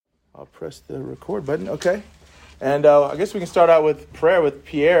I'll press the record button. Okay. And I guess we can start out with prayer with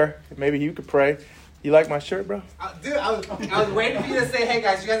Pierre. Maybe you could pray. You like my shirt, bro? Dude, I was waiting for you to say, hey,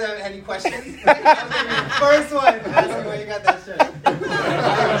 guys, you guys have any questions? First one. Ask me where you got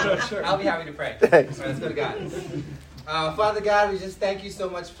that shirt. I'll be happy to pray. Thanks. All right, let's go to God. Father God, we just thank you so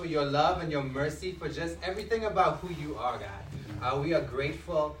much for your love and your mercy, for just everything about who you are, God. We are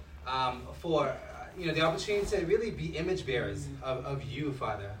grateful for the opportunity to really be image bearers of you,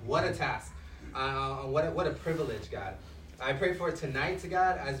 Father. What a task. What a privilege, God. I pray for tonight,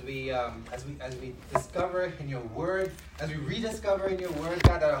 God, as we discover in your word, as we rediscover in your word,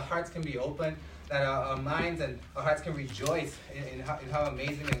 God, that our hearts can be open, that our minds and our hearts can rejoice in how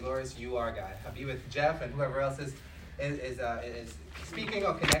amazing and glorious you are, God. I'll be with Jeff and whoever else is speaking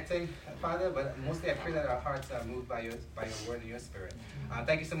or connecting, Father, but mostly I pray that our hearts are moved by your word and your spirit.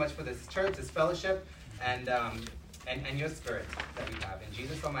 Thank you so much for this church, this fellowship, and your spirit that we have. In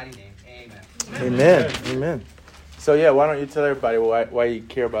Jesus' almighty name, amen. Amen. Amen. So yeah, why don't you tell everybody why you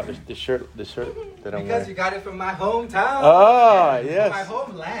care about the shirt that I'm wearing? Because you got it from my hometown. Oh, yes. From my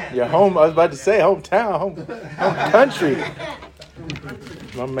homeland. Your home, I was about to say hometown, home country.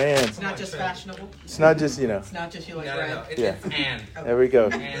 My man. It's not just fashionable. It's not just, It's not just you like bread. No. It's and. There we go.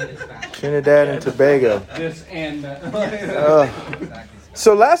 And is fashionable. Trinidad and Tobago. This and that. Exactly.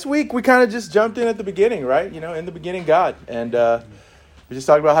 So last week we kind of just jumped in at the beginning, right? In the beginning, God. And we just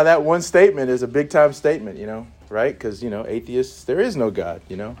talked about how that one statement is a big time statement, right? Because, atheists, there is no God,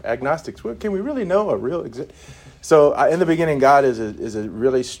 agnostics. Well, can we really know a real So in the beginning, God is a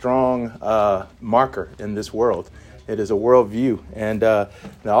really strong marker in this world. It is a worldview. And the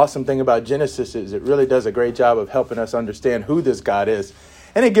awesome thing about Genesis is it really does a great job of helping us understand who this God is.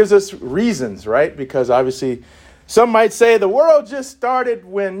 And it gives us reasons, right? Because obviously some might say the world just started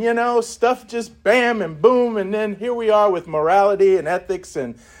when, stuff just bam and boom. And then here we are with morality and ethics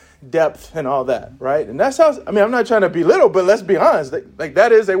and depth and all that, right? And that's how, I'm not trying to belittle, but let's be honest. Like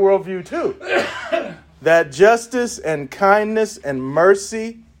that is a worldview too. That justice and kindness and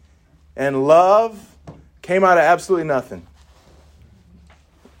mercy and love came out of absolutely nothing.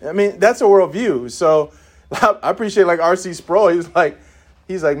 That's a worldview. So I appreciate like R.C. Sproul.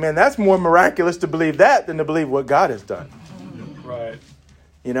 He's like, man, that's more miraculous to believe that than to believe what God has done. Right.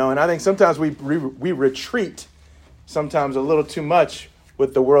 And I think sometimes we retreat sometimes a little too much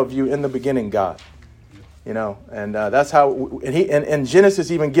with the worldview in the beginning, God. And that's how, and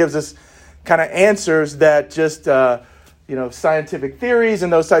Genesis even gives us kind of answers that just, scientific theories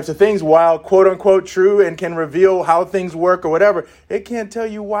and those types of things, while quote unquote true and can reveal how things work or whatever, it can't tell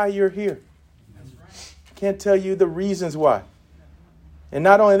you why you're here. That's right. It can't tell you the reasons why. And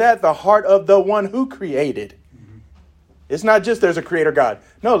not only that, the heart of the one who created. Mm-hmm. It's not just there's a creator God.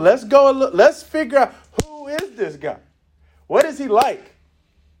 No, let's figure out who is this God? What is he like?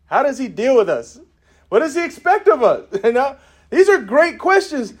 How does he deal with us? What does he expect of us? These are great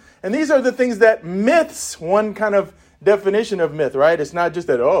questions. And these are the things that myths, one kind of definition of myth, right? It's not just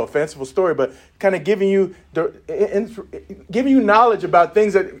that, a fanciful story, but kind of giving you knowledge about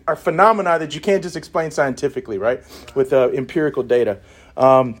things that are phenomena that you can't just explain scientifically, right? With empirical data.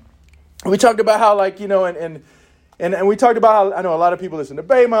 We talked about how, and we talked about how I know a lot of people listen to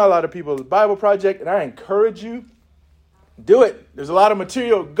Bema, a lot of people to the Bible Project, and I encourage you, do it. There's a lot of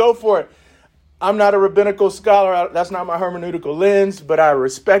material. Go for it. I'm not a rabbinical scholar. That's not my hermeneutical lens, but I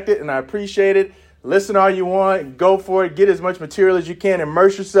respect it and I appreciate it. Listen all you want. Go for it. Get as much material as you can.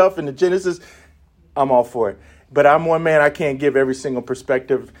 Immerse yourself in the Genesis. I'm all for it. But I'm one man. I can't give every single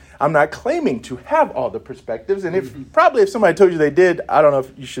perspective. I'm not claiming to have all the perspectives. And if somebody told you they did, I don't know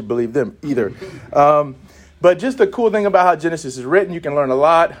if you should believe them either. But just the cool thing about how Genesis is written, you can learn a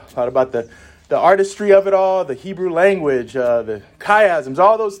lot about the artistry of it all, the Hebrew language, the chiasms,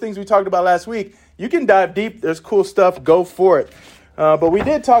 all those things we talked about last week. You can dive deep. There's cool stuff. Go for it. But we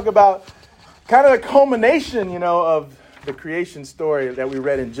did talk about kind of the culmination, of the creation story that we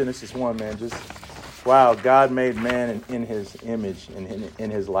read in Genesis 1, man. Just, wow, God made man in his image and in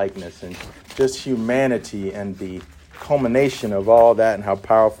his likeness. And just humanity and the culmination of all that and how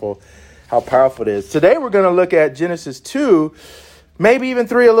powerful it is. Today we're going to look at Genesis 2, maybe even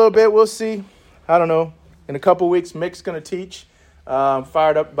 3 a little bit. We'll see. I don't know. In a couple weeks, Mick's going to teach. I'm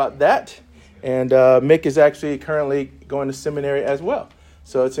fired up about that. And Mick is actually currently going to seminary as well.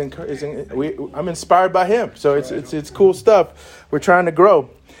 So I'm inspired by him. So it's cool stuff. We're trying to grow.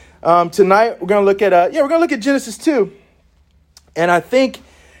 Tonight we're going to look at Genesis 2. And I think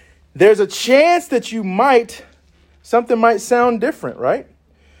there's a chance that something might sound different, right?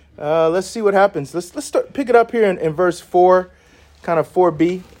 Let's see what happens. Let's pick it up here in verse 4, kind of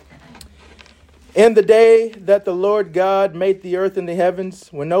 4b. In the day that the Lord God made the earth and the heavens,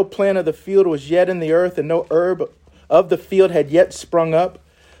 when no plant of the field was yet in the earth, and no herb of the field had yet sprung up,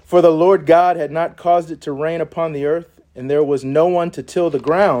 for the Lord God had not caused it to rain upon the earth, and there was no one to till the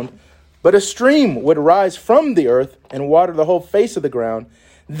ground, but a stream would rise from the earth and water the whole face of the ground.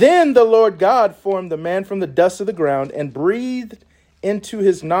 Then the Lord God formed the man from the dust of the ground and breathed into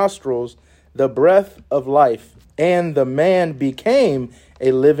his nostrils the breath of life, and the man became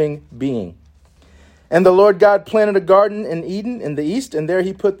a living being. And the Lord God planted a garden in Eden in the east, and there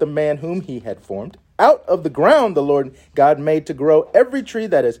he put the man whom he had formed. Out of the ground the Lord God made to grow every tree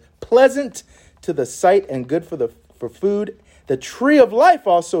that is pleasant to the sight and good for food, the tree of life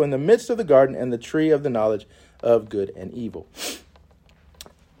also in the midst of the garden, and the tree of the knowledge of good and evil.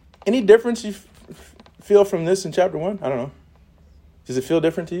 Any difference you feel from this in chapter 1? I don't know. Does it feel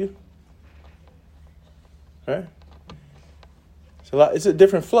different to you? Right? It's a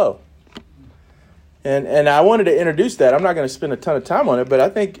different flow. And I wanted to introduce that. I'm not going to spend a ton of time on it, but I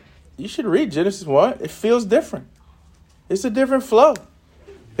think you should read Genesis 1. It feels different. It's a different flow.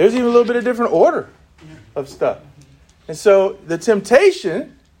 There's even a little bit of different order of stuff. And so the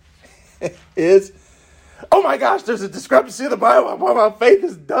temptation is, oh my gosh, there's a discrepancy in the Bible. My faith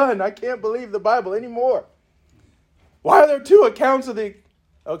is done. I can't believe the Bible anymore. Why are there two accounts of the...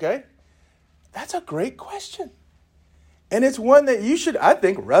 Okay, that's a great question. And it's one that you should, I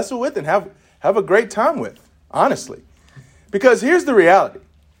think, wrestle with and have a great time with, honestly. Because here's the reality.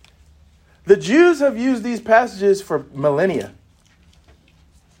 The Jews have used these passages for millennia.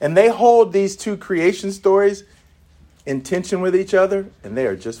 And they hold these two creation stories in tension with each other, and they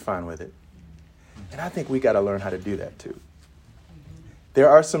are just fine with it. And I think we got to learn how to do that too. There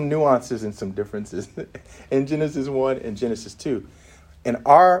are some nuances and some differences in Genesis 1 and Genesis 2. In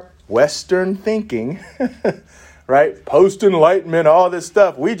our Western thinking, right, post-enlightenment, all this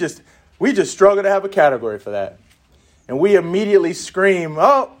stuff, we just struggle to have a category for that. And we immediately scream,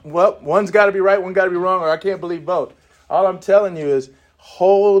 oh, well, one's got to be right, one got to be wrong, or I can't believe both. All I'm telling you is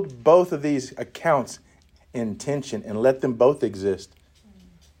hold both of these accounts in tension and let them both exist.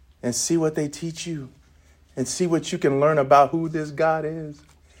 And see what they teach you. And see what you can learn about who this God is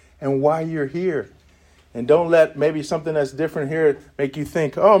and why you're here. And don't let maybe something that's different here make you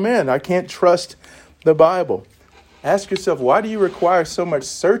think, oh man, I can't trust the Bible. Ask yourself, why do you require so much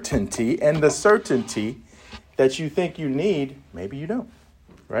certainty? And the certainty that you think you need, maybe you don't,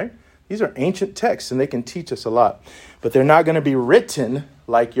 right? These are ancient texts and they can teach us a lot. But they're not going to be written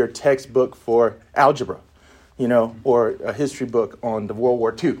like your textbook for algebra, or a history book on the World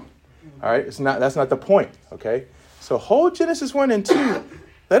War II. All right, that's not the point, okay? So hold Genesis 1 and 2.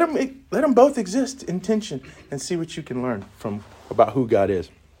 Let them both exist in tension and see what you can learn about who God is.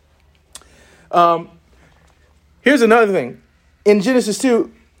 Here's another thing. In Genesis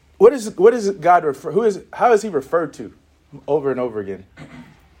 2, what is God how is he referred to over and over again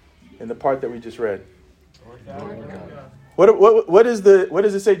in the part that we just read? What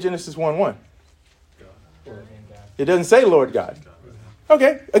does it say Genesis 1:1? It doesn't say Lord God.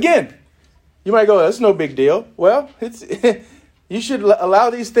 Okay, again, you might go, that's no big deal. Well, you should allow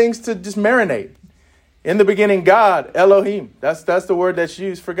these things to just marinate. In the beginning, God, Elohim. That's the word that's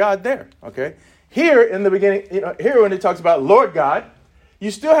used for God there. Okay. Here in the beginning, here when it talks about Lord God, you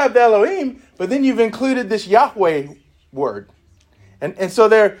still have the Elohim, but then you've included this Yahweh word. And so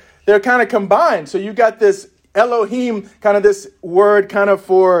they're kind of combined. So you got this Elohim, kind of this word kind of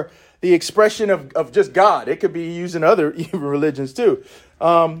for the expression of just God. It could be used in other religions too.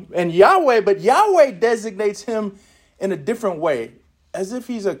 And Yahweh, but Yahweh designates him in a different way, as if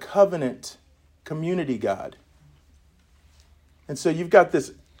he's a covenant community God. And so you've got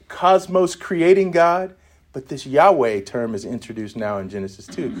this cosmos creating God, but this Yahweh term is introduced now in Genesis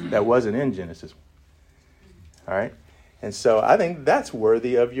 2 that wasn't in Genesis 1. All right? And so I think that's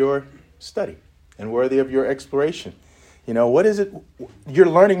worthy of your study and worthy of your exploration. What is it? You're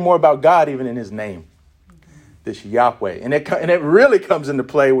learning more about God even in his name, this Yahweh. And it really comes into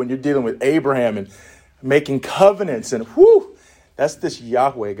play when you're dealing with Abraham and making covenants. And that's this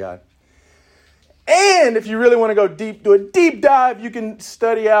Yahweh God. And if you really want to go deep, do a deep dive, you can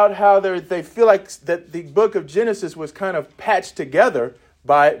study out how they feel like that the book of Genesis was kind of patched together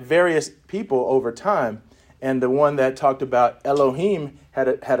by various people over time. And the one that talked about Elohim had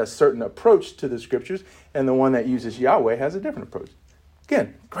a certain approach to the scriptures, and the one that uses Yahweh has a different approach.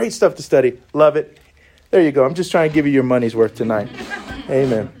 Again, great stuff to study. Love it. There you go. I'm just trying to give you your money's worth tonight.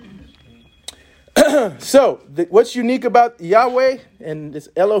 Amen. So, what's unique about Yahweh and this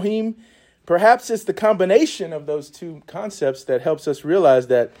Elohim? Perhaps it's the combination of those two concepts that helps us realize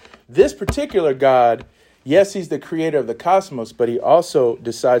that this particular God, yes, he's the creator of the cosmos, but he also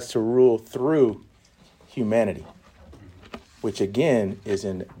decides to rule through humanity, which again is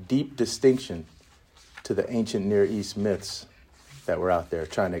in deep distinction to the ancient Near East myths that were out there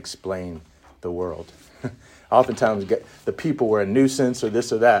trying to explain the world. Oftentimes the people were a nuisance or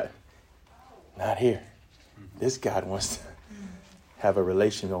this or that. Not here. This God wants to have a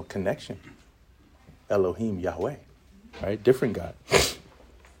relational connection. Elohim, Yahweh, right? Different God.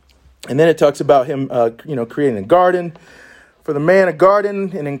 And then it talks about him, creating a garden. For the man, a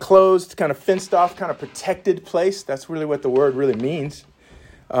garden, an enclosed, kind of fenced off, kind of protected place. That's really what the word really means.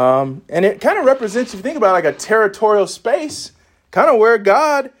 And it kind of represents, if you think about it, like a territorial space, kind of where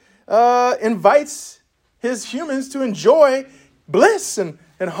God invites his humans to enjoy bliss and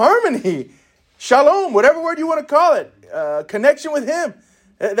harmony, shalom, whatever word you want to call it, connection with him.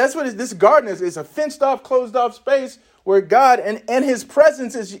 That's what this garden is. It's a fenced off, closed off space where God and his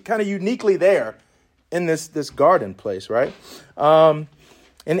presence is kind of uniquely there in this garden place, right? And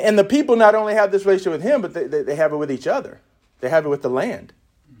the people not only have this relationship with him, but they have it with each other. They have it with the land,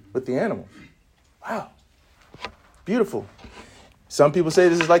 with the animals. Wow. Beautiful. Some people say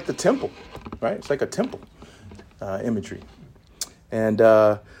this is like the temple, right? It's like a temple imagery. And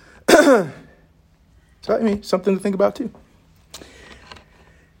so, something to think about too.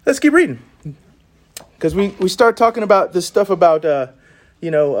 Let's keep reading. Because we start talking about this stuff about, the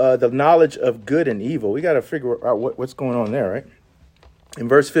knowledge of good and evil. We got to figure out what's going on there, right? In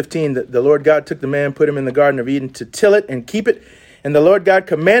verse 15, the Lord God took the man, put him in the Garden of Eden to till it and keep it. And the Lord God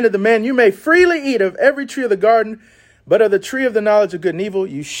commanded the man, you may freely eat of every tree of the garden, but of the tree of the knowledge of good and evil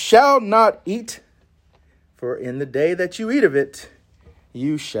you shall not eat, for in the day that you eat of it,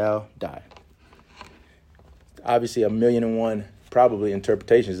 you shall die. Obviously, 1,000,001 probably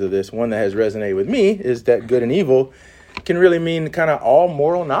interpretations of this. One that has resonated with me is that good and evil can really mean kind of all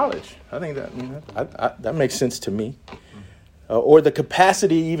moral knowledge. I think that that makes sense to me. Or the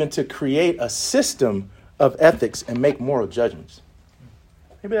capacity even to create a system of ethics and make moral judgments.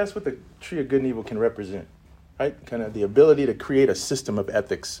 Maybe that's what the tree of good and evil can represent, right? Kind of the ability to create a system of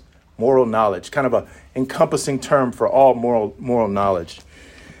ethics, moral knowledge, kind of a encompassing term for all moral knowledge.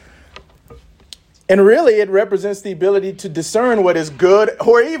 And really, it represents the ability to discern what is good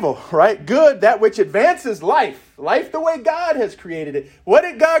or evil, right? Good, that which advances life. Life the way God has created it. What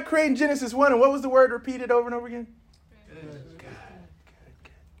did God create in Genesis 1? And what was the word repeated over and over again?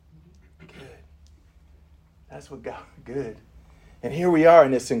 Good. That's what God, good. And here we are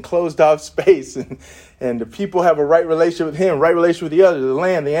in this enclosed off space. And the people have a right relationship with him, right relationship with the others, the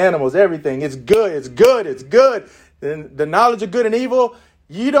land, the animals, everything. It's good, it's good, it's good. Then the knowledge of good and evil,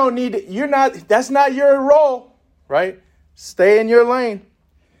 you don't need it. That's not your role, right? Stay in your lane.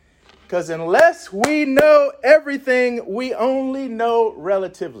 Because unless we know everything, we only know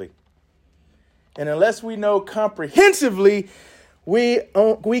relatively. And unless we know comprehensively, we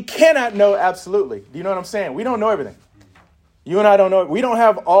cannot know absolutely. Do you know what I'm saying? We don't know everything. You and I don't know. We don't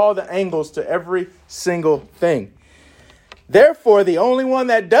have all the angles to every single thing. Therefore, the only one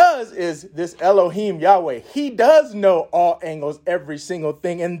that does is this Elohim Yahweh. He does know all angles, every single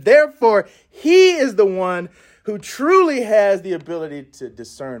thing. And therefore, he is the one who truly has the ability to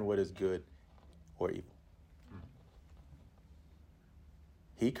discern what is good or evil.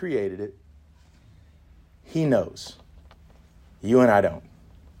 He created it. He knows. You and I don't.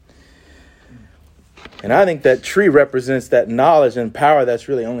 And I think that tree represents that knowledge and power that's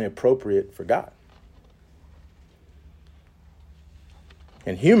really only appropriate for God.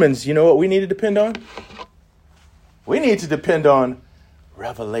 And humans, you know what we need to depend on? We need to depend on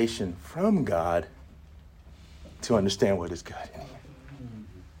revelation from God to understand what is good.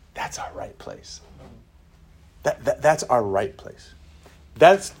 That's our right place. That's our right place.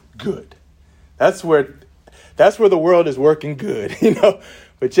 That's good. That's where the world is working good.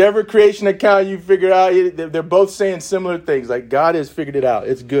 Whichever creation account you figure out, they're both saying similar things. Like God has figured it out.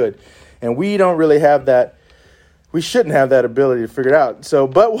 It's good. And we don't really have that. We shouldn't have that ability to figure it out. So,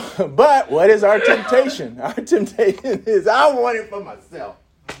 but what is our temptation? Our temptation is I want it for myself.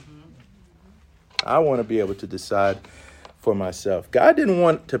 I want to be able to decide for myself. God didn't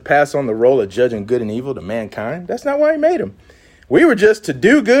want to pass on the role of judging good and evil to mankind. That's not why he made him. We were just to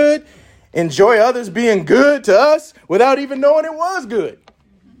do good, enjoy others being good to us without even knowing it was good.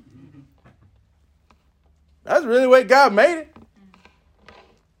 That's really the way God made it.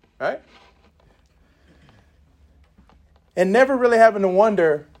 Right? And never really having to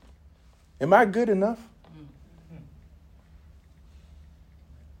wonder, am I good enough?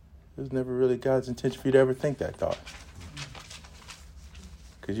 It was never really God's intention for you to ever think that thought.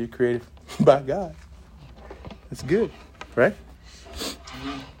 Because you're created by God. That's good, right?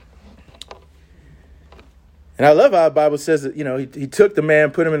 And I love how the Bible says that, he took the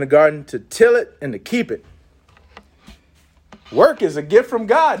man, put him in the garden to till it and to keep it. Work is a gift from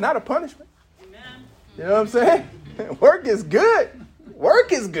God, not a punishment. Amen. You know what I'm saying? Work is good.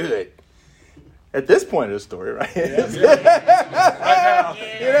 Work is good. At this point of the story, right? Yeah. Right now.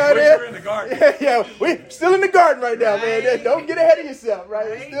 You know what I mean? We're in the garden. Yeah, we're still in the garden right now, man. Don't get ahead of yourself, right?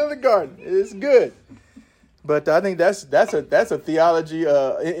 We're still in the garden. It's good. But I think that's a theology,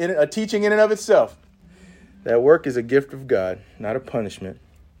 a teaching in and of itself. That work is a gift of God, not a punishment.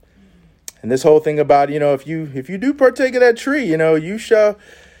 And this whole thing about, if you do partake of that tree, you shall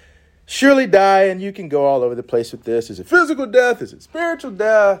surely die, and you can go all over the place with this. Is it physical death? Is it spiritual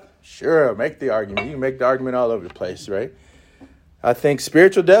death? Sure, make the argument. You can make the argument all over the place, right? I think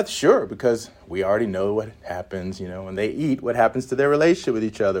spiritual death, sure, because we already know what happens, when they eat, what happens to their relationship with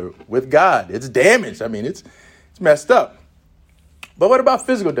each other, with God. It's damaged. I mean, it's messed up. But what about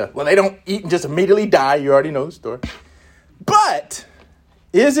physical death? Well, they don't eat and just immediately die. You already know the story. But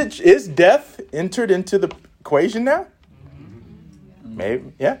is death entered into the equation now?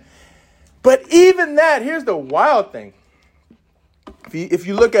 Maybe, yeah. But even that, here's the wild thing. If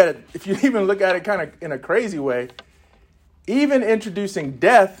you look at it, if you even look at it kind of in a crazy way, even introducing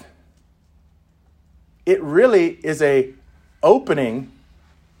death, it really is a opening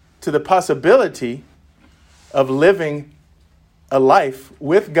to the possibility of living a life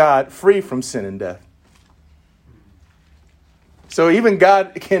with God free from sin and death. So even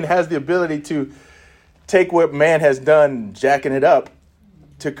God has the ability to take what man has done, jacking it up,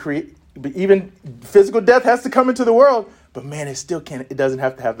 to create. Even physical death has to come into the world, but man, it doesn't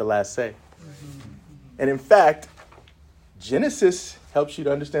have to have the last say. And in fact, Genesis helps you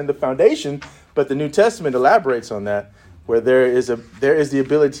to understand the foundation, but the New Testament elaborates on that, where there is the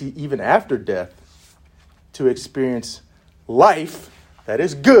ability even after death to experience life that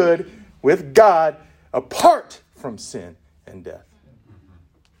is good with God apart from sin and death.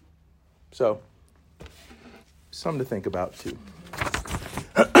 So, something to think about too.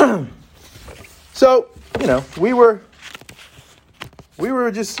 So, we were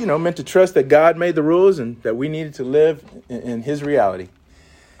just, meant to trust that God made the rules and that we needed to live in his reality.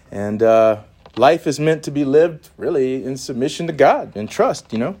 And life is meant to be lived really in submission to God and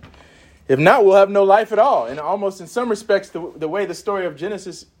trust, If not, we'll have no life at all. And almost in some respects, the way the story of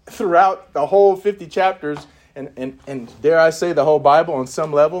Genesis throughout the whole 50 chapters and dare I say the whole Bible on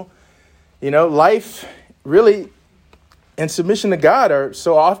some level, life really and submission to God are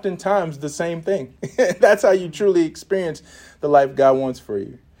so oftentimes the same thing. That's how you truly experience the life God wants for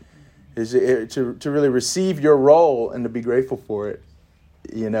you, is to really receive your role and to be grateful for it,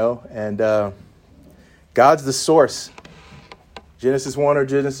 and God's the source. Genesis 1 or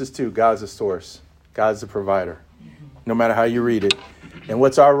Genesis 2, God's the source. God's the provider, no matter how you read it. And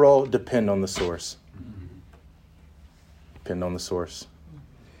what's our role? Depend on the source. Depend on the source.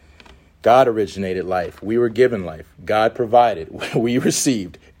 God originated life. We were given life. God provided. We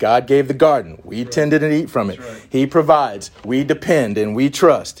received. God gave the garden. We tended and eat from it. Right. He provides. We depend and we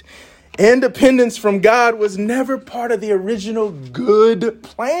trust. Independence from God was never part of the original good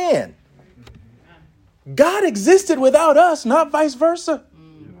plan. God existed without us, not vice versa.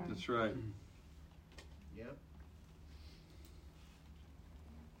 That's right. Yep.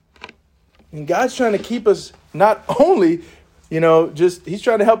 And God's trying to keep us not only, he's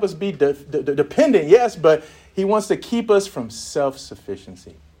trying to help us be dependent, yes, but he wants to keep us from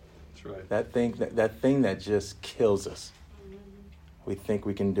self-sufficiency. That's right. That thing that just kills us. We think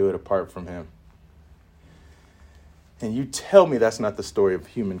we can do it apart from him. And you tell me that's not the story of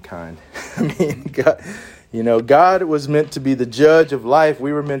humankind. I mean, God was meant to be the judge of life.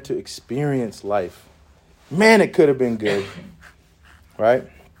 We were meant to experience life. Man, it could have been good. Right?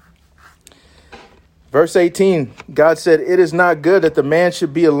 Verse 18, God said, "It is not good that the man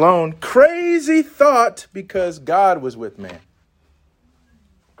should be alone." Crazy thought, because God was with man.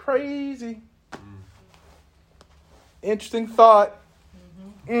 Crazy. Interesting thought.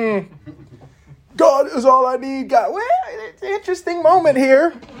 God is all I need. God, well, it's an interesting moment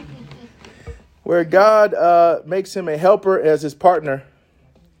here where God makes him a helper as his partner.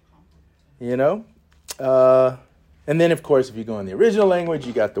 And then, of course, if you go in the original language,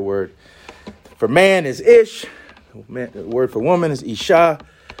 you got the word for man is ish. The word for woman is isha.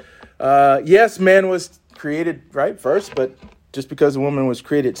 Yes, man was created first, but just because a woman was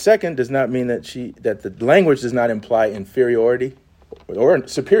created second does not mean that the language does not imply inferiority or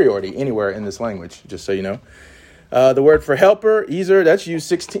superiority anywhere in this language, just so you know. The word for helper, ezer, that's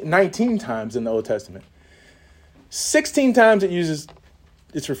used 19 times in the Old Testament. 16 times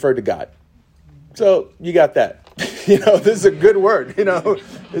it's referred to God. So you got that. This is a good word,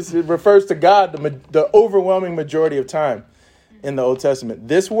 It refers to God the overwhelming majority of time in the Old Testament.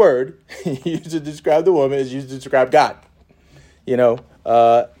 This word used to describe the woman is used to describe God.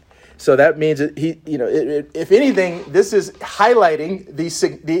 So that means that if anything, this is highlighting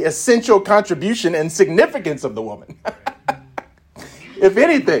the essential contribution and significance of the woman. If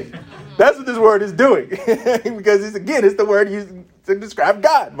anything, that's what this word is doing, because it's the word used to describe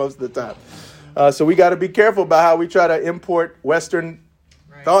God most of the time. So we got to be careful about how we try to import Western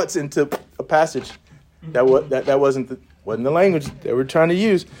thoughts into a passage that wasn't the language that we're trying to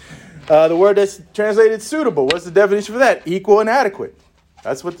use. The word that's translated suitable. What's the definition for that? Equal and adequate.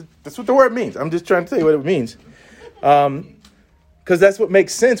 That's what the word means. I'm just trying to tell you what it means. Because that's what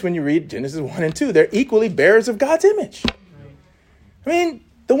makes sense when you read Genesis 1 and 2. They're equally bearers of God's image. I mean,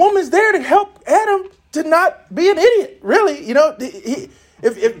 the woman's there to help Adam to not be an idiot, really.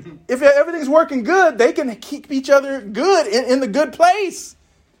 If everything's working good, they can keep each other good in the good place.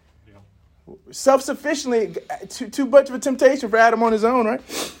 Yeah. Self-sufficiently, too much of a temptation for Adam on his own, right?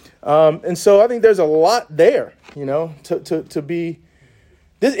 And so I think there's a lot there, to be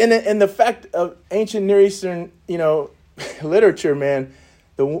this, and the fact of ancient Near Eastern, literature, man,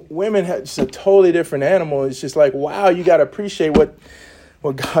 the women had just a totally different animal. It's just like, wow, you got to appreciate what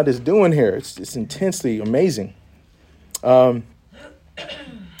God is doing here. It's intensely amazing. I'll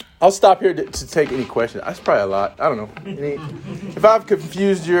stop here to take any questions. That's probably a lot. I don't know. If I've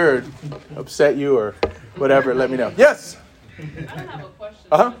confused you or upset you or whatever, let me know. Yes. I don't have a question.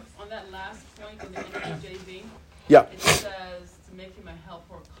 Uh-huh. On that last point in the NKJV, yeah. It says to make him a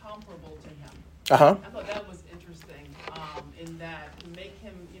helper comparable to him. Uh-huh. I thought that was interesting. In that to make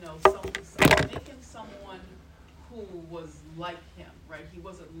him, make him someone who was like him, right? He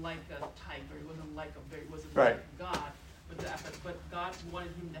wasn't like a type, or he wasn't like right. like God. But God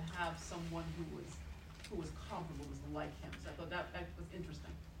wanted him to have someone who was comparable, was like him. So I thought that was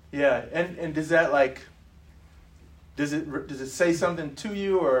interesting. Yeah, and does that does it say something to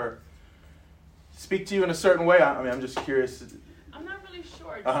you or speak to you in a certain way? I mean, I'm just curious. I'm not really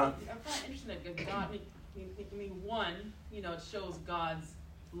sure. Uh-huh. I'm kind of interested because God, one, it shows God's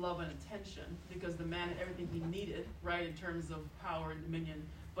love and attention because the man had everything he needed, right, in terms of power and dominion.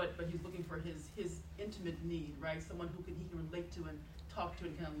 But he's looking for his intimate need, right? Someone who he can relate to and talk to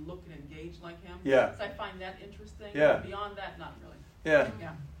and kind of look and engage like him. Yeah. So I find that interesting. Yeah. Beyond that, not really. Yeah.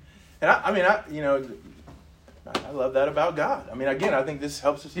 Yeah. And I love that about God. I mean, again, I think this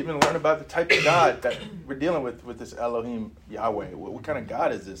helps us even learn about the type of God that we're dealing with this Elohim Yahweh. What kind of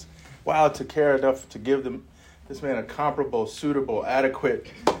God is this? Wow, to care enough to give this man a comparable, suitable,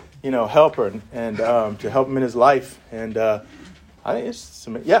 adequate, helper and to help him in his life. And I think it's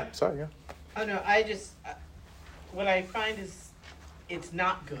sorry. Yeah. Oh no, what I find is it's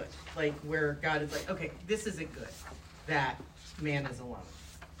not good. Like where God is like, okay, this isn't good. That man is alone.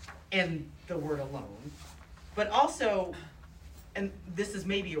 And the word alone. But also, and this is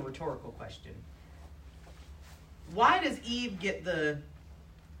maybe a rhetorical question, why does Eve get the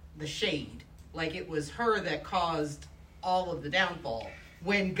shade? Like it was her that caused all of the downfall.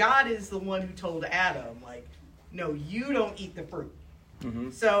 When God is the one who told Adam, like, no, you don't eat the fruit.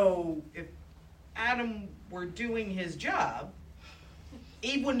 Mm-hmm. So if Adam were doing his job,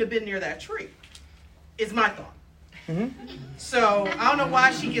 Eve wouldn't have been near that tree, is my thought. Mm-hmm. So I don't know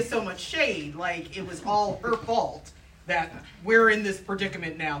why she gets so much shade. Like it was all her fault that we're in this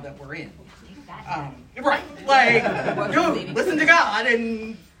predicament now that we're in. Right? Like, dude, listen to God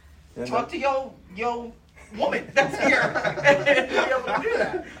and talk to your woman that's here and be able to do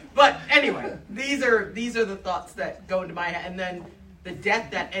that. But anyway, these are the thoughts that go into my head, and then the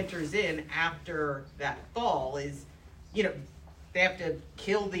death that enters in after that fall is, they have to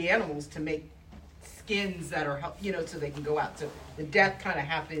kill the animals to make skins that are, so they can go out. So the death kind of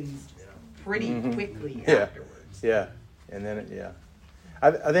happens pretty quickly afterwards. Yeah. And then,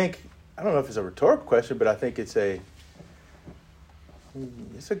 I think, I don't know if it's a rhetorical question, but I think it's a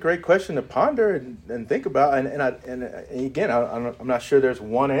great question to ponder and think about. And again, I'm not sure there's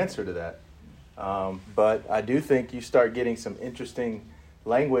one answer to that. But I do think you start getting some interesting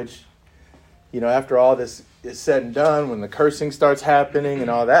language, after all this is said and done, when the cursing starts happening and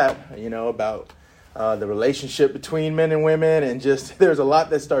all that, about the relationship between men and women, and just there's a lot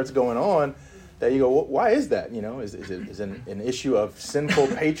that starts going on that you go, well, why is that? Is it an issue of sinful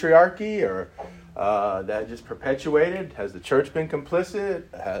patriarchy or that just perpetuated? Has the church been complicit?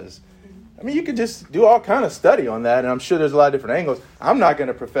 You could just do all kind of study on that, and I'm sure there's a lot of different angles. I'm not going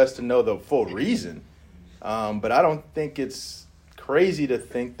to profess to know the full reason, but I don't think it's crazy to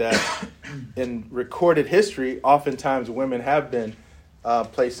think that in recorded history, oftentimes women have been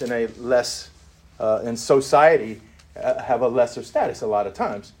placed in a less, in society, have a lesser status a lot of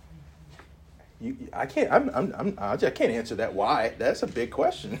times. I can't answer that. Why? That's a big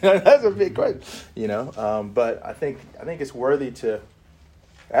question. That's a big question, But I think it's worthy to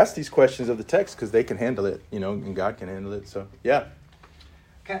ask these questions of the text because they can handle it, and God can handle it. So yeah.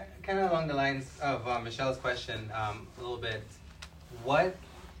 Kind of along the lines of Michelle's question, a little bit. Do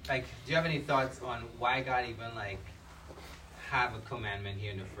you have any thoughts on why God even have a commandment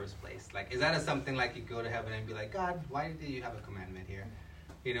here in the first place? Is that something you go to heaven and be like, God, why did you have a commandment here?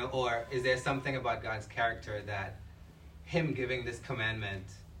 Or is there something about God's character that him giving this commandment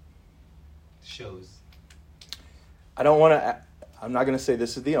shows? I'm not going to say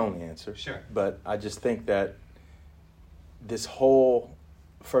this is the only answer. Sure. But I just think that this whole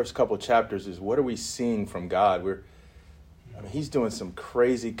first couple chapters is what are we seeing from God? He's doing some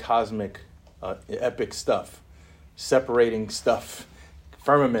crazy cosmic, epic stuff, separating stuff,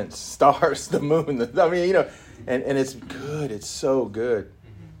 firmaments, stars, the moon. And it's good. It's so good.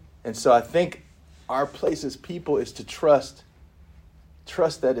 Mm-hmm. And so I think our place as people is to trust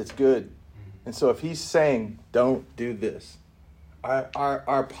that it's good. Mm-hmm. And so if he's saying, don't do this,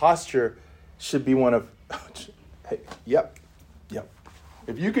 our posture should be one of, hey, yep.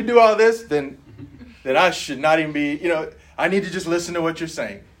 If you can do all this, then I should not even be, I need to just listen to what you're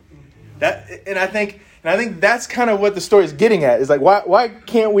saying. And I think that's kind of what the story is getting at. Is why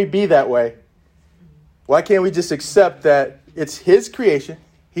can't we be that way? Why can't we just accept that it's his creation?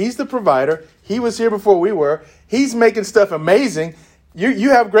 He's the provider. He was here before we were. He's making stuff amazing. You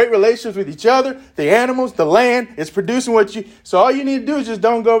have great relationships with each other, the animals, the land. It's producing so all you need to do is just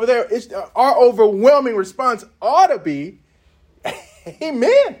don't go over there. Our overwhelming response ought to be,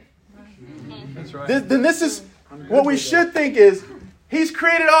 amen. That's right. Then this is what we should think is, he's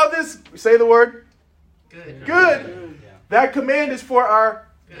created all this. Say the word. Good. Good. Yeah. That command is for our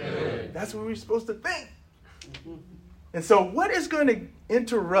good. That's what we're supposed to think. And so what is going to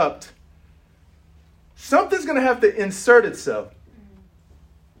interrupt? Something's going to have to insert itself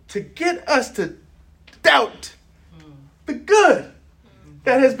to get us to doubt the good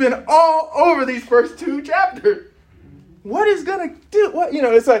that has been all over these first 2 chapters. What is going to do?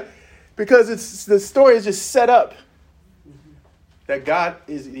 It's because the story is just set up that God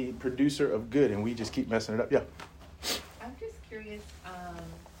is the producer of good, and we just keep messing it up. Yeah. I'm just curious,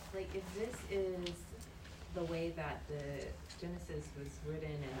 if this is the way that the Genesis was written,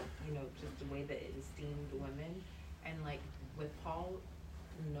 and just the way that it esteemed women, and with Paul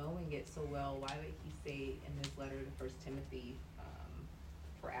knowing it so well, why would he say in his letter to 1 Timothy,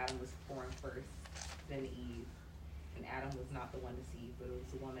 for Adam was formed first, then Eve, and Adam was not the one deceived, but it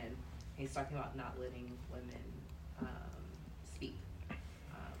was the woman. He's talking about not letting women speak.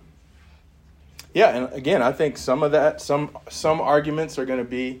 Yeah, and again, I think some of that, some arguments are going to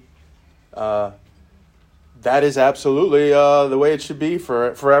be, that is absolutely the way it should be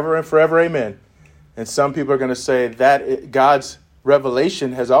for forever and forever, amen. And some people are going to say that God's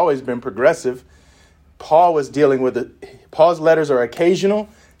revelation has always been progressive. Paul was dealing with it. Paul's letters are occasional.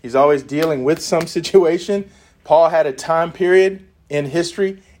 He's always dealing with some situation. Paul had a time period in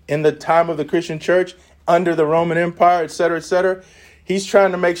history, in the time of the Christian church, under the Roman Empire, et cetera, et cetera. He's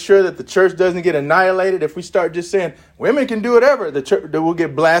trying to make sure that the church doesn't get annihilated. If we start just saying women can do whatever, the church will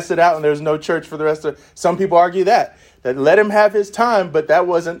get blasted out and there's no church for the rest of. Some people argue that let him have his time, but that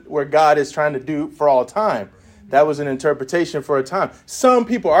wasn't where God is trying to do for all time. That was an interpretation for a time. Some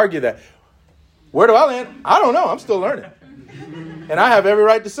people argue that. Where do I land? I don't know. I'm still learning. And I have every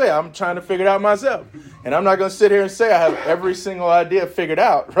right to say I'm trying to figure it out myself. And I'm not going to sit here and say I have every single idea figured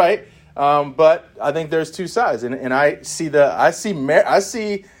out, right? But I think there's 2 sides, and I see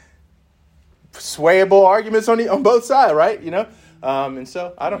swayable arguments on both sides, right? And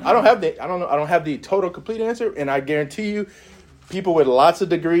so I don't have the total complete answer, and I guarantee you, people with lots of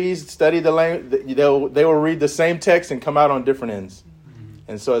degrees study the language. They will read the same text and come out on different ends.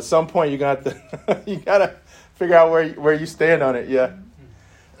 And so at some point you gotta figure out where you stand on it. Yeah.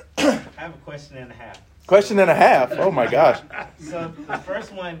 I have a question and a half. Question and a half. Oh my gosh. So the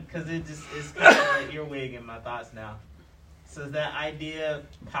first one, because it's kind of an earwig in my thoughts now. So is that idea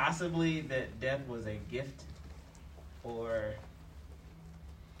possibly that death was a gift or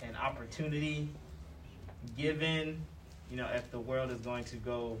an opportunity given, if the world is going to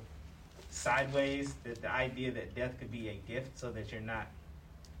go sideways, that the idea that death could be a gift so that you're not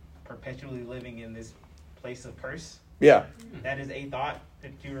perpetually living in this place of curse? Yeah. That is a thought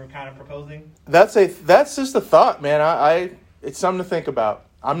that you were kind of proposing? That's just a thought, man. It's something to think about.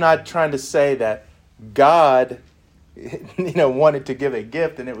 I'm not trying to say that God, wanted to give a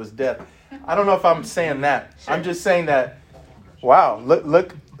gift and it was death. I don't know if I'm saying that. Sure. I'm just saying that, wow,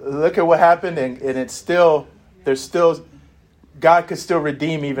 look at what happened and it's still there's still, God could still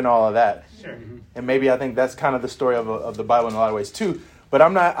redeem even all of that. Sure. And maybe I think that's kind of the story of the Bible in a lot of ways too. But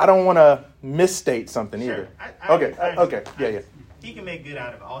I don't want to misstate something Sure. either. Okay. Yeah. He can make good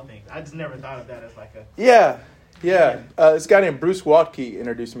out of all things. I just never thought of that as like a... Yeah. This guy named Bruce Waltke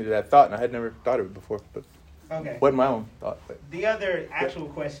introduced me to that thought, and I had never thought of it before. But Okay. wasn't my own thought. But. The other actual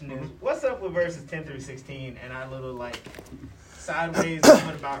question is, what's up with verses 10 through 16 and our little, like, sideways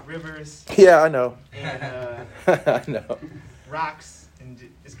moment about rivers Yeah, I know. and I know. rocks? And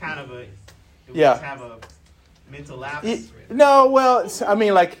it's kind of a... Do we Yeah. just have a mental lapse? No, well, I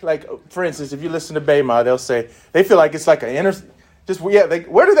mean, like for instance, if you listen to Bema, they'll say they feel like it's like an inner,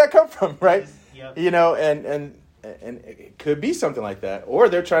 where did that come from, right? Yep. You know, and it could be something like that, or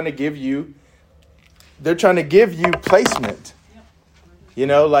they're trying to give you placement. You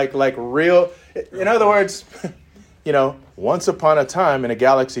know, like real. In other words, you know, once upon a time in a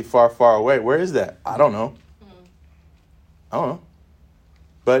galaxy far, far away. Where is that? I don't know.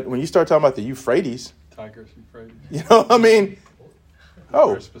 But when you start talking about the Euphrates. Tigris, Euphrates. You know, I mean,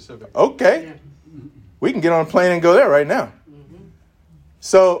 Very specific. okay. We can get on a plane and go there right now.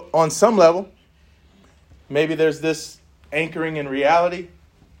 So on some level, maybe there's this anchoring in reality.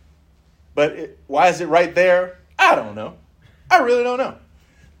 But why is it right there? I don't know. I really don't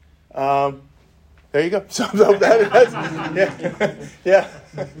know. There you go. So that's yeah.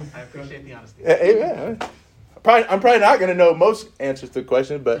 I appreciate the honesty. Yeah. I'm probably not going to know most answers to the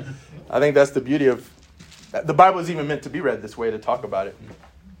question, but I think that's the beauty of the Bible is even meant to be read this way to talk about it.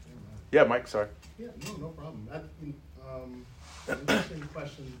 Yeah, Mike, sorry. Yeah, no problem. Interesting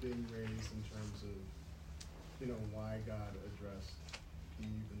questions being raised in terms of, why God addressed Eve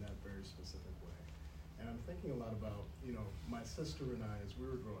in that very specific way. And I'm thinking a lot about, my sister and I, as we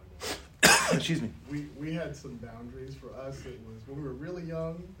were growing up. Excuse me. We had some boundaries for us. It was, when we were really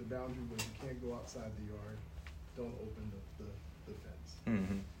young, the boundary was you can't go outside the yard. Don't open the fence.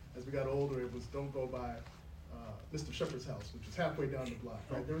 Mm-hmm. As we got older, it was don't go by Mr. Shepherd's house, which is halfway down the block,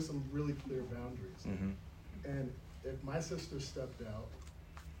 right? There were some really clear boundaries. Mm-hmm. And if my sister stepped out,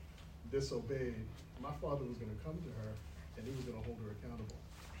 disobeyed, my father was going to come to her and he was going to hold her accountable.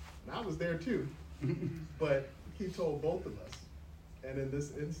 And I was there too, but he told both of us. And in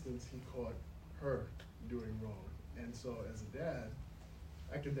this instance, he caught her doing wrong. And so as a dad,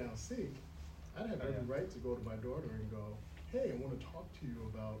 I could now see, I'd have every right to go to my daughter and go, hey, I want to talk to you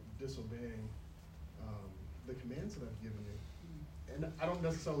about disobeying the commands that I've given you. And I don't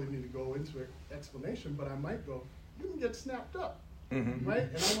necessarily need to go into an explanation, but I might go, you can get snapped up, right?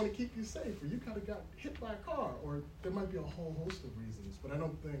 And I want to keep you safe, or you kind of got hit by a car, or there might be a whole host of reasons. But I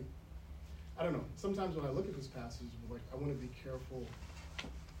don't know. Sometimes when I look at this passage, I want to be careful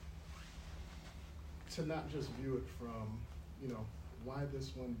to not just view it from, why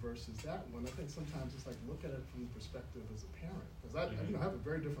this one versus that one. I think sometimes it's look at it from the perspective as a parent. Because I have a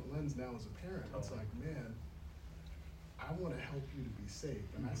very different lens now as a parent. It's man, I want to help you to be safe.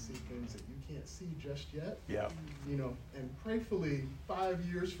 And I see things that you can't see just yet. Yeah. And prayerfully 5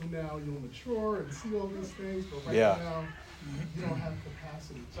 years from now, you'll mature and see all these things. But right now, you don't have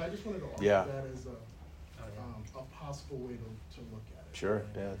capacity. So I just wanted to offer that as a possible way to look at it. Sure.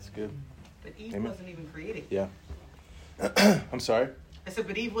 Yeah, that's good. But Eve wasn't even created. Yeah. I'm sorry? I said,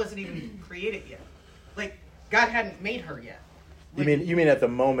 but Eve wasn't even created yet. God hadn't made her yet. You mean at the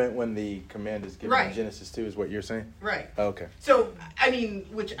moment when the command is given in Genesis 2 is what you're saying? Right. Oh, okay. So,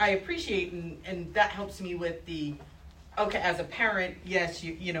 which I appreciate, and that helps me with as a parent, yes,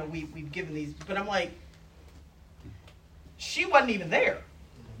 we've given these, but I'm like, she wasn't even there.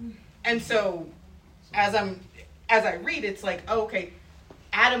 And so, as I read, it's like, okay,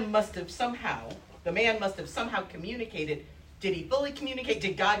 Adam must have somehow, the man must have somehow communicated. Did he fully communicate?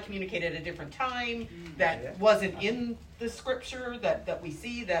 Did God communicate at a different time that wasn't in the scripture that we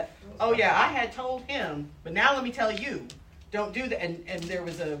see that, I had told him, but now let me tell you, don't do that. And there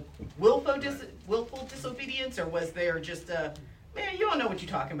was a willful disobedience, or was there just a, man, you don't know what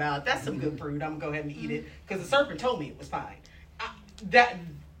you're talking about. That's some good fruit. I'm going to go ahead and eat it because the serpent told me it was fine.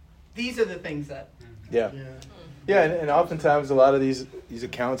 These are the things that... Yeah, and oftentimes a lot of these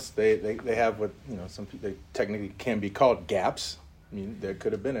accounts they have what some people they technically can be called gaps. I mean, there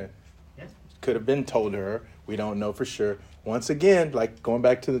could have been told to her. We don't know for sure. Once again, going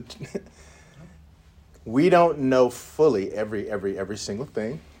back to the, we don't know fully every single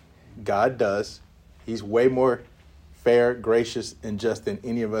thing. God does. He's way more fair, gracious, and just than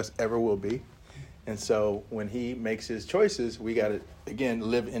any of us ever will be. And so when he makes his choices, we got to again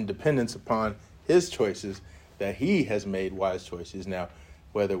live in dependence upon his choices. That he has made wise choices. Now,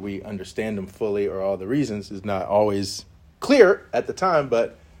 whether we understand them fully or all the reasons is not always clear at the time,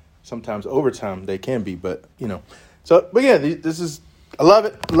 but Sometimes over time they can be, but So, but yeah, I love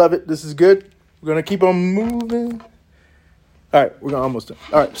it. Love it. This is good. We're going to keep on moving. All right. We're almost done.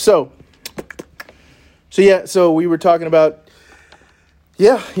 All right. So we were talking about,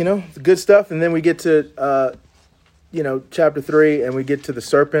 the good stuff. And then we get to, chapter 3 and we get to the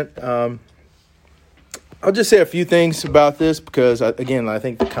serpent. I'll just say a few things about this because, I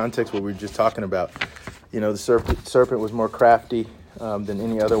think the context what we were just talking about, the serpent was more crafty than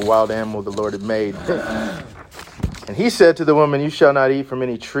any other wild animal the Lord had made. And he said to the woman, "You shall not eat from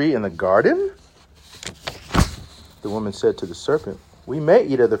any tree in the garden." The woman said to the serpent, "We may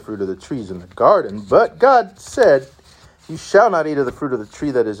eat of the fruit of the trees in the garden, but God said, 'You shall not eat of the fruit of the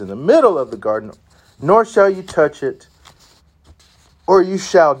tree that is in the middle of the garden, nor shall you touch it, or you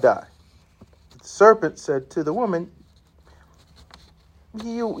shall die.' The serpent said to the woman,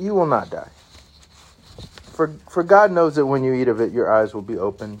 'You will not die. For God knows that when you eat of it, your eyes will be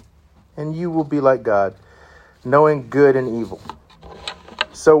open, and you will be like God, knowing good and evil.'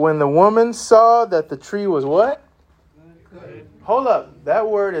 So when the woman saw that the tree was what? Good. Hold up. That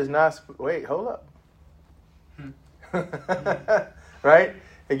word is not... Wait, hold up. Right?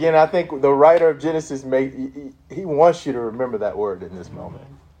 Again, I think the writer of Genesis, he wants you to remember that word in this moment.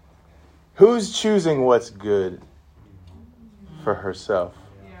 Who's choosing what's good for herself?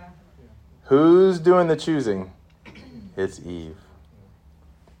 Yeah. Who's doing the choosing? It's Eve.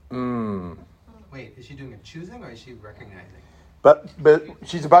 Wait, is she doing a choosing or is she recognizing? But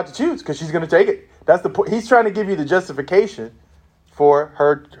she's about to choose because she's going to take it. That's the point. He's trying to give you the justification for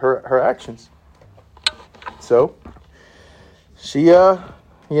her actions. So she,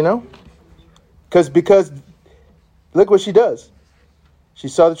 because look what she does. She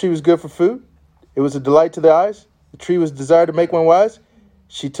saw the tree was good for food. It was a delight to the eyes. The tree was desired to make one wise.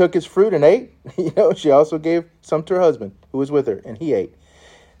 She took its fruit and ate. She also gave some to her husband who was with her, and he ate.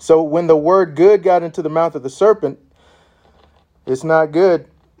 So when the word good got into the mouth of the serpent, it's not good.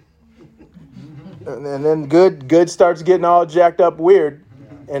 And then good starts getting all jacked up weird.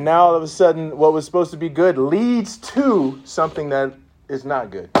 And now all of a sudden what was supposed to be good leads to something that is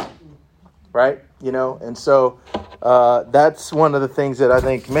not good. Right? And so that's one of the things that I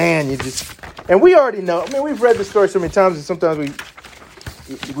think, man, and we already know. I mean, we've read the story so many times and sometimes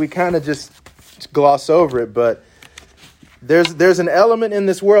we kind of just gloss over it, but there's an element in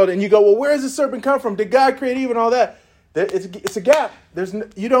this world, and you go, well, where does the serpent come from? Did God create Eve and all that? It's a gap.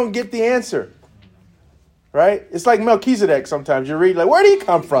 You don't get the answer, right? It's like Melchizedek. Sometimes you read, like, where did he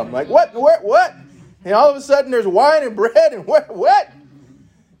come from? Like, what? And all of a sudden, there's wine and bread, and what?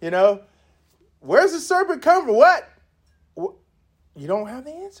 Where's the serpent come from? What? You don't have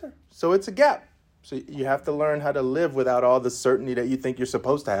the answer, so it's a gap. So you have to learn how to live without all the certainty that you think you're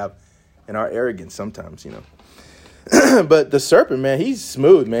supposed to have, in our arrogance sometimes, But the serpent, man, he's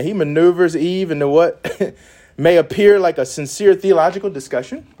smooth, man. He maneuvers Eve into what may appear like a sincere theological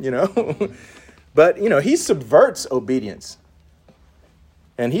discussion, But, he subverts obedience.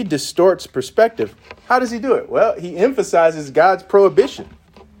 And he distorts perspective. How does he do it? Well, he emphasizes God's prohibition,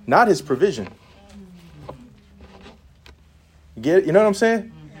 not his provision. You get it? You know what I'm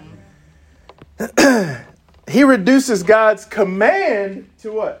saying? He reduces God's command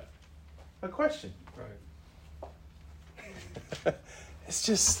to what? A question.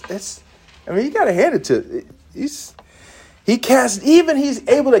 You got to hand it to. He's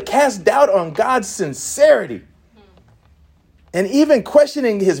able to cast doubt on God's sincerity and even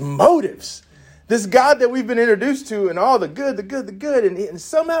questioning his motives. This God that we've been introduced to and all the good. And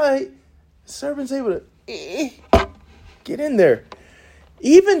somehow the servant's able to get in there.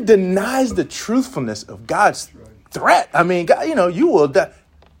 Even denies the truthfulness of God's threat. I mean, God, you will die.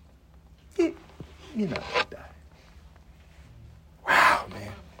 You're not going to die. Wow,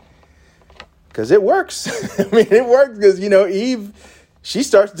 man. Because it works. It works because, Eve, she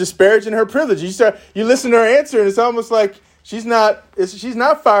starts disparaging her privilege. You listen to her answer, and it's almost like she's not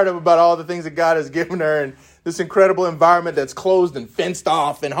fired up about all the things that God has given her and this incredible environment that's closed and fenced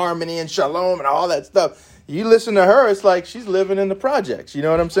off and harmony and shalom and all that stuff. You listen to her, it's like she's living in the projects. You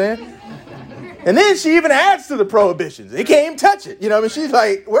know what I'm saying? And then she even adds to the prohibitions. They can't even touch it. She's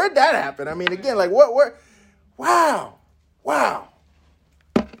like, where'd that happen? Again, like, what? Wow.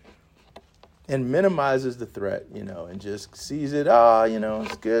 And minimizes the threat, and just sees it.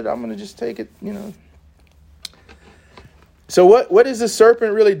 It's good. I'm going to just take it, So what is the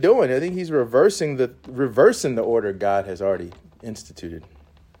serpent really doing? I think he's reversing the order God has already instituted.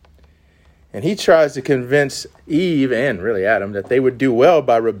 And he tries to convince Eve and really Adam that they would do well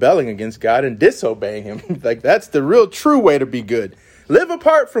by rebelling against God and disobeying him. Like, that's the real true way to be good. Live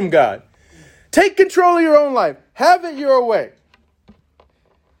apart from God. Take control of your own life. Have it your way.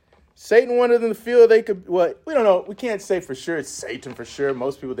 Satan wanted them to feel they could, well, we don't know. We can't say for sure it's Satan for sure.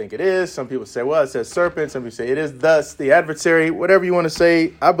 Most people think it is. Some people say, well, it says serpent. Some people say it is thus the adversary. Whatever you want to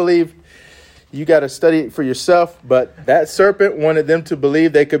say, I believe you got to study it for yourself. But that serpent wanted them to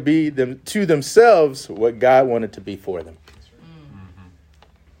believe they could be them to themselves what God wanted to be for them.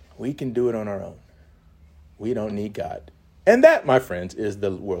 We can do it on our own. We don't need God. And that, my friends, is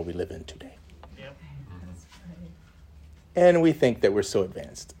the world we live in today. Yep. And we think that we're so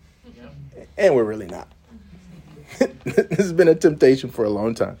advanced. And we're really not. This has been a temptation for a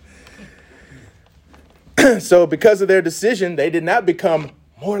long time. So because of their decision, they did not become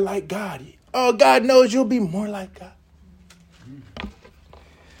more like God. Oh, God knows you'll be more like God.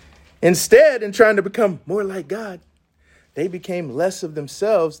 Instead, in trying to become more like God, they became less of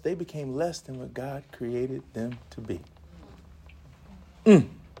themselves. They became less than what God created them to be.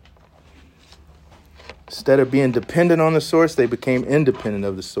 Instead of being dependent on the source, they became independent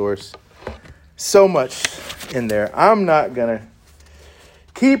of the source. So much in there. I'm not going to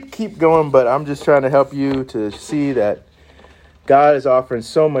keep going, but I'm just trying to help you to see that God is offering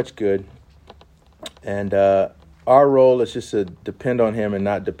so much good. And our role is just to depend on him and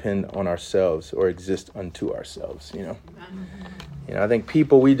not depend on ourselves or exist unto ourselves, you know. I think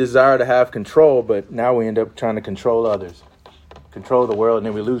people, we desire to have control, but now we end up trying to control others, control the world, and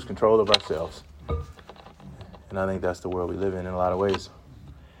then we lose control of ourselves. And I think that's the world we live in a lot of ways.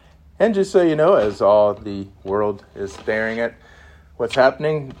 And just so you know, as all the world is staring at what's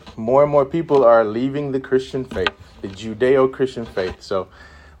happening, more and more people are leaving the Christian faith, the Judeo-Christian faith. So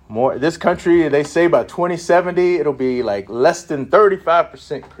this country, they say by 2070, it'll be like less than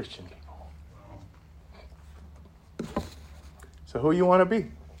 35% Christian people. So who you want to be?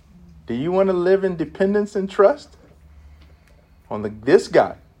 Do you want to live in dependence and trust on this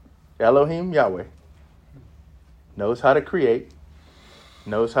God, Elohim Yahweh, knows how to create,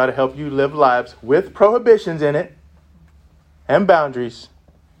 knows how to help you live lives with prohibitions in it and boundaries,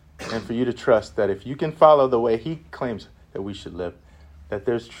 and for you to trust that if you can follow the way he claims that we should live, that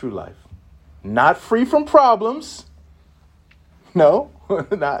there's true life. Not free from problems. No,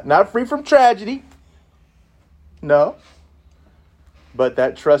 not free from tragedy. No. But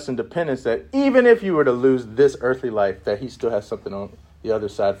that trust and dependence that even if you were to lose this earthly life, that he still has something on the other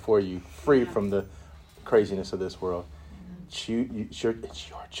side for you, free from the craziness of this world. It's your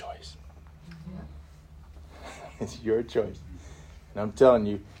choice. It's your choice. And I'm telling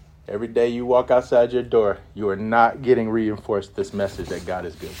you, every day you walk outside your door, you are not getting reinforced this message that God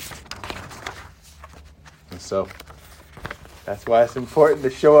is good. And so that's why it's important to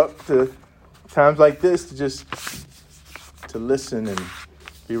show up to times like this, to listen and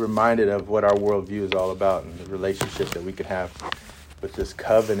be reminded of what our worldview is all about and the relationship that we can have with this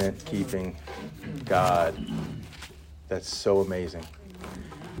covenant-keeping God. That's so amazing.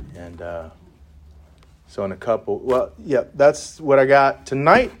 And so in a couple, that's what I got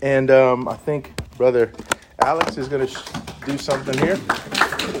tonight. And I think Brother Alex is going to do something here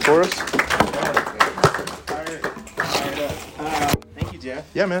for us. Thank you, Jeff.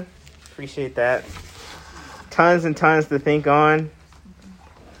 Yeah, man. Appreciate that. Tons and tons to think on.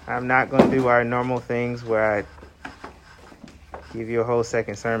 I'm not going to do our normal things where I give you a whole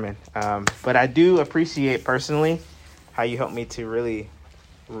second sermon. But I do appreciate personally how you helped me to really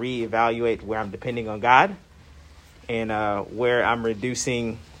reevaluate where I'm depending on God and where I'm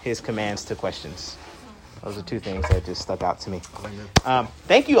reducing his commands to questions. Those are two things that just stuck out to me.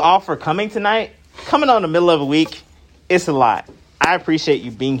 Thank you all for coming tonight. Coming on the middle of a week, it's a lot. I appreciate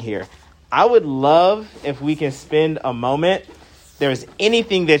you being here. I would love if we can spend a moment. There's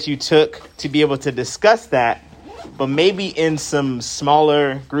anything that you took to be able to discuss that, but maybe in some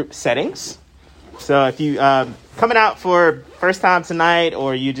smaller group settings. So if you coming out for first time tonight,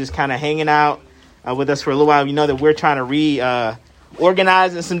 or you just kind of hanging out with us for a little while, you know that we're trying to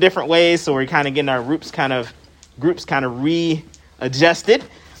reorganize in some different ways. So we're kind of getting our groups kind of readjusted.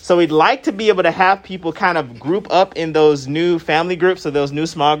 So we'd like to be able to have people kind of group up in those new family groups or those new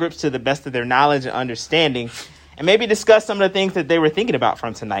small groups to the best of their knowledge and understanding, and maybe discuss some of the things that they were thinking about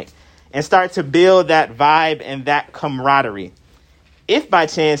from tonight and start to build that vibe and that camaraderie. If by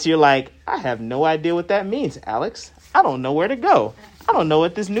chance you're like, I have no idea what that means, Alex. I don't know where to go. I don't know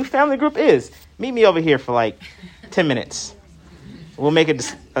what this new family group is. Meet me over here for like 10 minutes. We'll make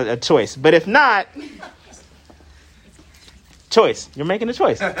a choice. But if not, choice. You're making a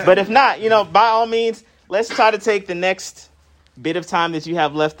choice. But if not, by all means, let's try to take the next bit of time that you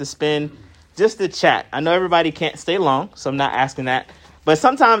have left to spend just to chat. I know everybody can't stay long, so I'm not asking that. But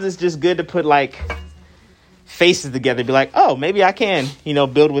sometimes it's just good to put faces together, be like, oh, maybe I can,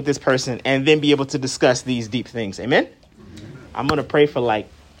 build with this person and then be able to discuss these deep things. Amen? I'm going to pray for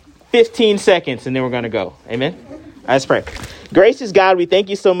 15 seconds, and then we're going to go. Amen. Let's pray. Gracious God, we thank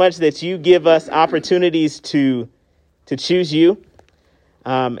you so much that you give us opportunities to choose you,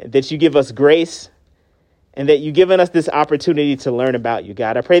 that you give us grace, and that you've given us this opportunity to learn about you,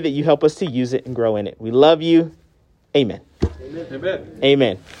 God. I pray that you help us to use it and grow in it. We love you. Amen. Amen.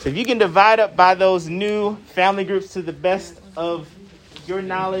 Amen. So if you can divide up by those new family groups to the best of your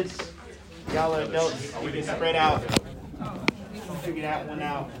knowledge, y'all are adults, you can spread out, figure that one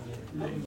out.